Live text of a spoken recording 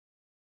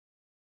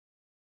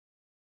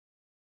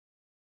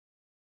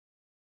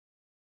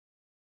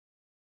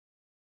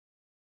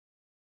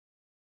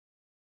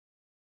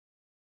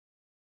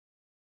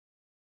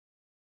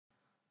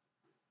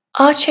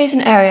Our chosen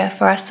area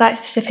for our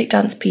site-specific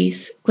dance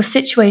piece was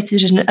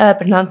situated in an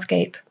urban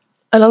landscape,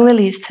 along the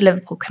Leeds to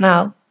Liverpool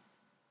Canal.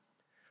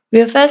 We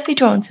were firstly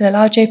drawn to the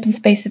large open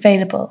space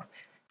available,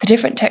 the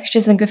different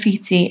textures and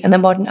graffiti and the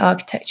modern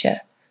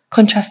architecture,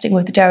 contrasting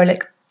with the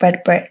derelict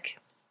red brick.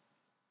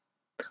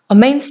 Our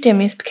main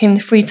stimulus became the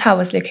 3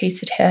 towers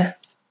located here.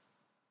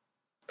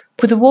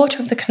 With the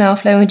water of the canal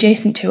flowing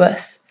adjacent to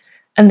us,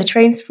 and the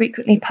trains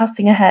frequently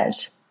passing ahead,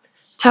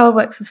 Tower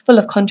Works was full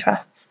of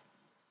contrasts.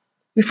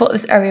 We thought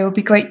this area would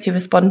be great to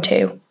respond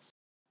to.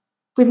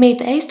 We made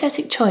the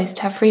aesthetic choice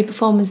to have 3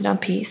 performers in our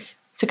piece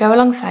to go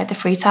alongside the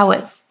 3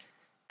 towers.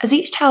 As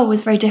each tower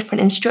was very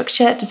different in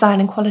structure, design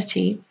and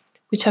quality,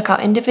 we took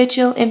our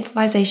individual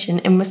improvisation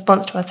in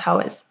response to our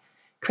towers,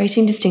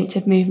 creating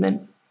distinctive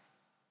movement.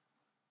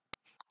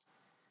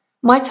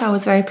 My tower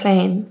was very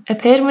plain,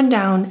 appeared run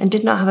down and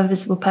did not have a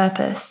visible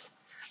purpose.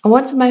 I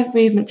wanted my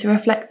movement to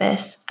reflect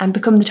this and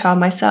become the tower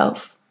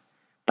myself.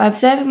 By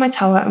observing my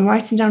tower and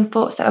writing down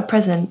thoughts that were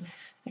present,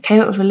 I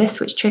came up with a list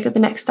which triggered the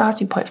next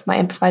starting point for my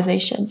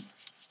improvisation.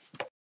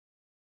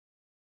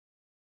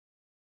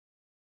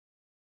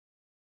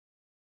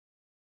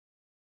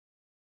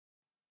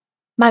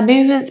 My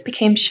movements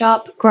became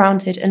sharp,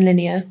 grounded and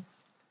linear.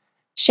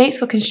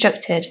 Shapes were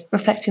constructed,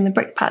 reflecting the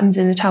brick patterns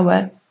in the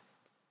tower.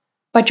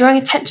 By drawing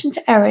attention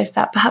to areas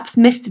that perhaps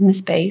missed in the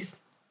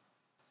space,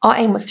 our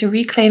aim was to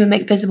reclaim and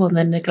make visible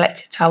the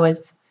neglected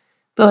towers,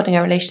 building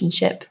a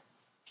relationship.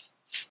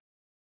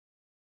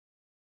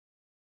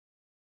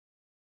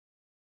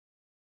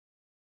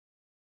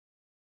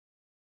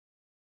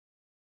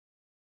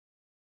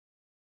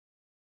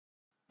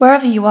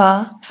 Wherever you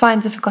are,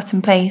 find the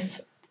forgotten place,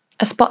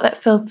 a spot that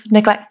feels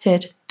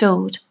neglected,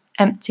 dulled,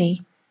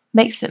 empty.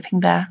 Make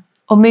something there,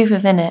 or move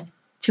within it,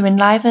 to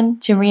enliven,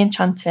 to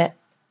re-enchant it.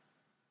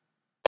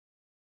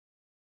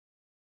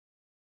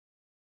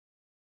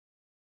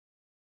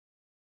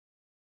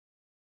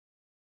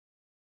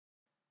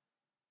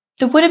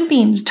 The wooden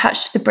beams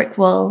attached to the brick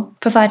wall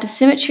provided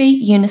symmetry,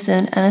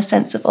 unison, and a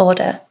sense of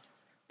order.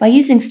 By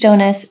using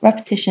stillness,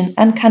 repetition,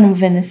 and canon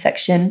within this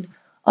section,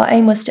 our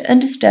aim was to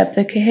undisturb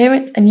the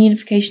coherence and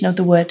unification of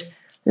the wood,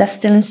 left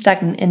still and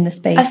stagnant in the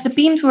space. As the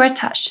beams were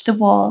attached to the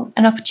wall,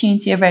 an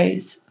opportunity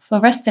arose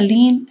for us to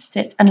lean,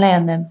 sit, and lay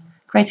on them,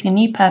 creating a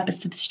new purpose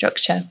to the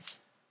structure.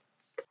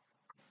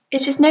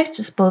 It is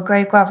noticeable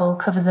grey gravel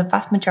covers a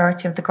vast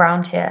majority of the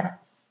ground here,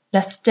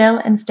 left still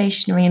and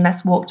stationary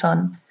unless walked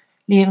on,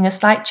 leaving a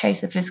slight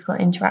trace of physical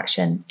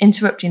interaction,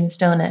 interrupting the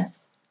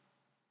stillness.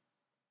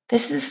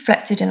 This is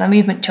reflected in our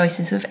movement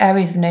choices with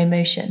areas of no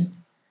motion.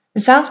 The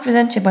sounds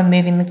presented when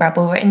moving the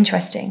gravel were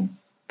interesting,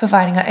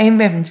 providing our own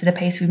rhythm to the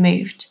pace we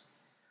moved.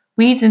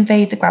 Weeds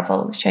invade the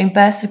gravel, showing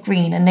bursts of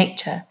green and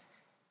nature,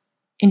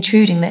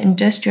 intruding the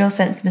industrial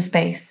sense of the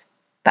space,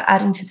 but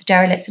adding to the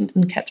derelict and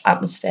unkept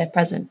atmosphere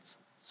present.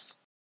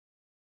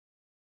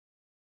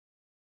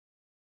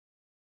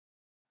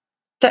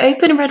 The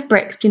open red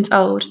brick seems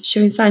old,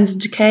 showing signs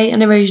of decay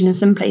and erosion in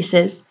some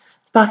places,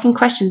 sparking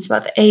questions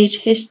about the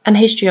age and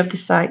history of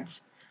this site.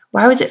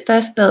 Why was it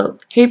first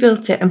built? Who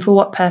built it and for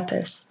what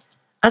purpose?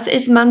 As it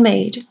is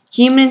man-made,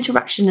 human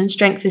interaction and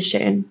strength is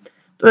shown,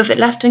 but with it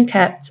left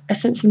unkept, a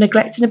sense of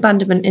neglect and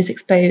abandonment is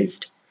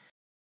exposed.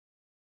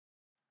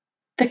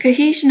 The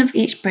cohesion of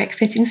each brick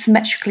fitting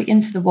symmetrically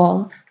into the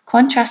wall,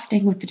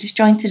 contrasting with the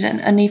disjointed and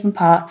uneven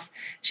parts,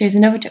 shows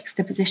another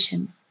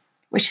juxtaposition,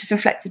 which is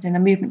reflected in our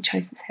movement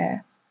choices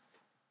here.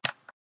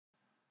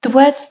 The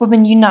words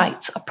 "Women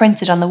Unite" are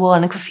printed on the wall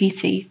in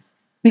graffiti.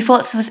 We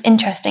thought this was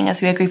interesting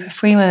as we are a group of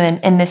 3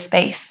 women in this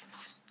space.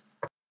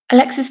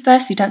 Alexis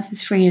firstly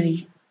dances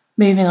freely,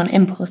 moving on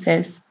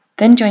impulses,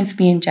 then joins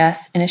me and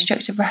Jess in a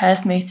structured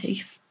rehearsed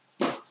motif.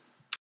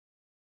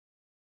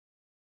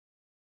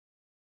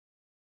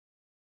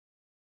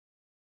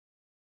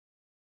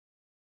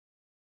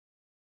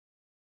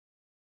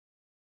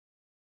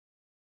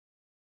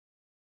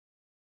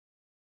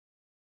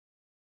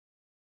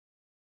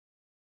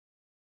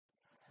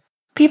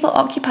 People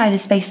occupy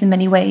this space in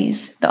many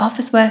ways. The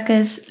office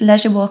workers,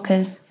 leisure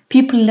walkers,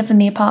 people who live in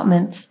the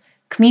apartments,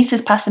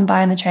 commuters passing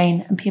by on the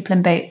train, and people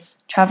in boats,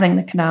 travelling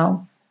the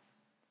canal.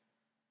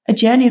 A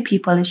journey of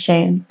people is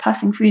shown,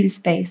 passing through the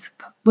space,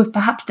 with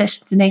perhaps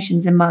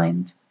destinations in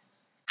mind.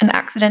 An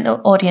accidental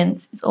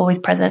audience is always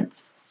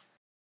present.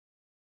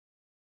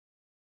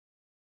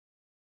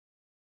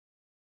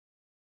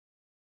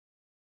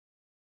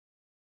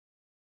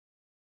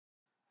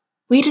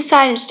 We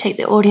decided to take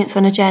the audience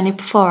on a journey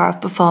before our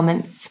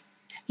performance,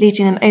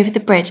 leading them over the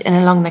bridge and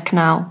along the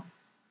canal.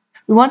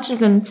 We wanted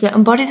them to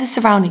embody the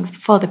surroundings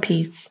before the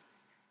piece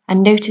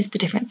and notice the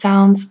different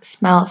sounds,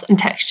 smells and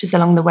textures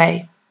along the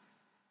way.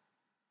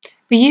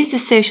 We used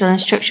this social and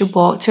structured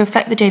walk to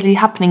reflect the daily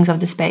happenings of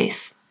the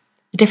space,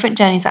 the different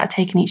journeys that are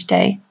taken each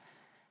day.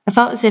 I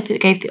felt as if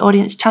it gave the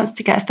audience a chance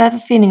to get a further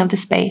feeling of the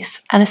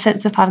space and a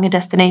sense of having a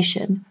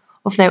destination,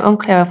 although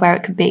unclear of where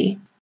it could be.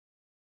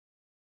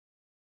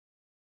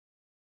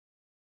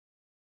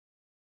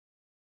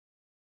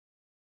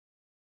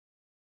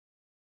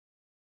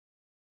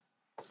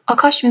 Our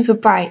costumes were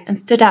bright and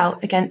stood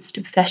out against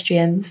the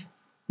pedestrians,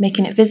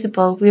 making it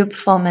visible we were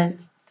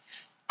performers.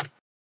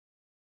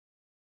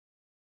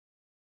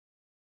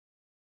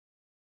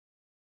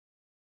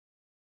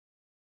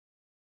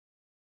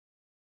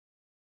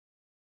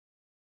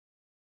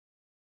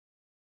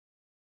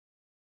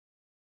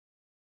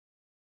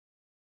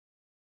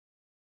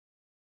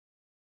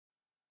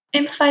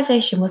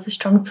 Improvisation was a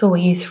strong tool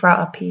we used throughout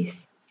our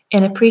piece,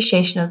 in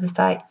appreciation of the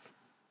sights.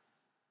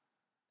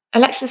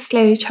 Alexis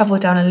slowly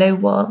travelled down a low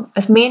wall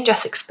as me and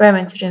Jess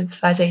experimented with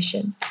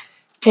improvisation,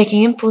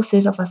 taking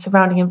impulses of our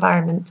surrounding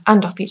environment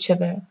and of each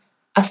other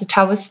as the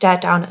towers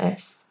stared down at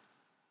us.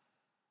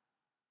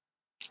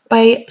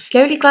 By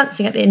slowly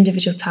glancing at the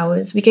individual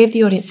towers, we gave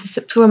the audience a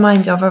subtle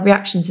reminder of our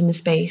reactions in the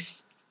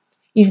space,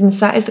 using the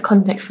site as the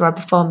context for our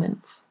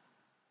performance.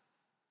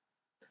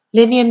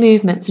 Linear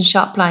movements and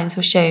sharp lines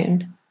were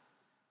shown.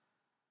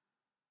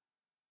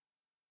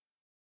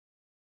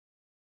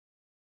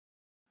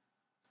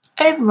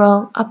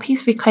 Overall, our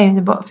piece reclaimed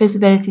and brought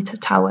visibility to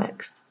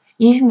towerworks.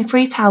 Using the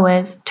free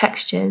towers,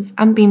 textures,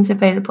 and beams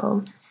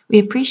available, we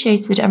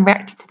appreciated and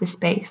reacted to the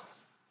space.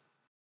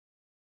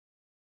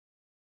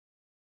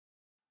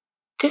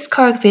 This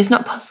choreography is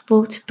not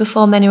possible to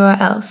perform anywhere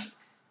else.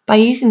 By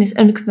using this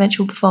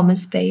unconventional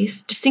performance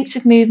space,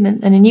 distinctive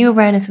movement and a new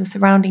awareness of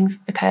surroundings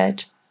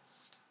occurred.